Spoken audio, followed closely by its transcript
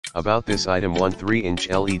About this item: 1 3-inch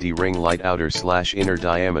LED ring light, outer/inner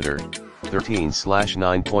diameter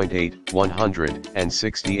 13/9.8,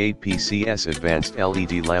 168 pcs, advanced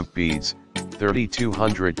LED lamp beads,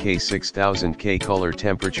 3200K 6000K, color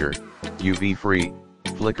temperature, UV free,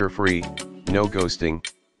 flicker free, no ghosting,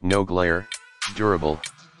 no glare, durable,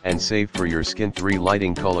 and safe for your skin. 3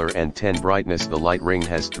 lighting color and 10 brightness. The light ring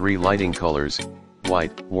has 3 lighting colors: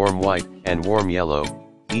 white, and warm yellow.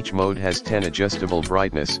 Each mode has 10 adjustable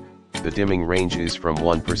brightness. The dimming range is from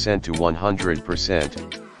 1% to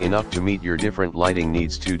 100%, enough to meet your different lighting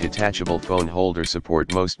needs. 2 detachable phone holder,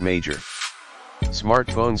 support most major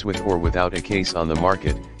smartphones with or without a case on the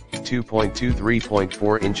market. 2.2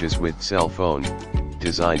 3.4 inches with cell phone,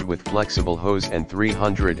 designed with flexible hose and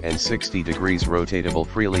 360 degrees rotatable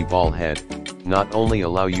freely ball head, not only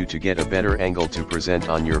allow you to get a better angle to present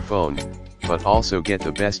on your phone, but also get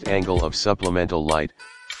the best angle of supplemental light,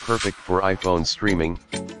 perfect for iPhone streaming,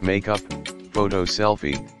 makeup, photo,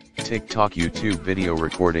 selfie, TikTok, YouTube video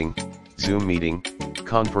recording, Zoom meeting,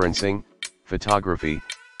 conferencing, photography,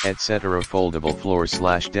 etc. Foldable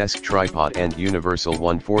floor/desk tripod and universal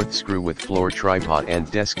 1/4 screw with floor tripod and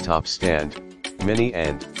desktop stand, mini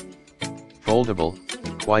and foldable,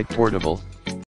 quite portable.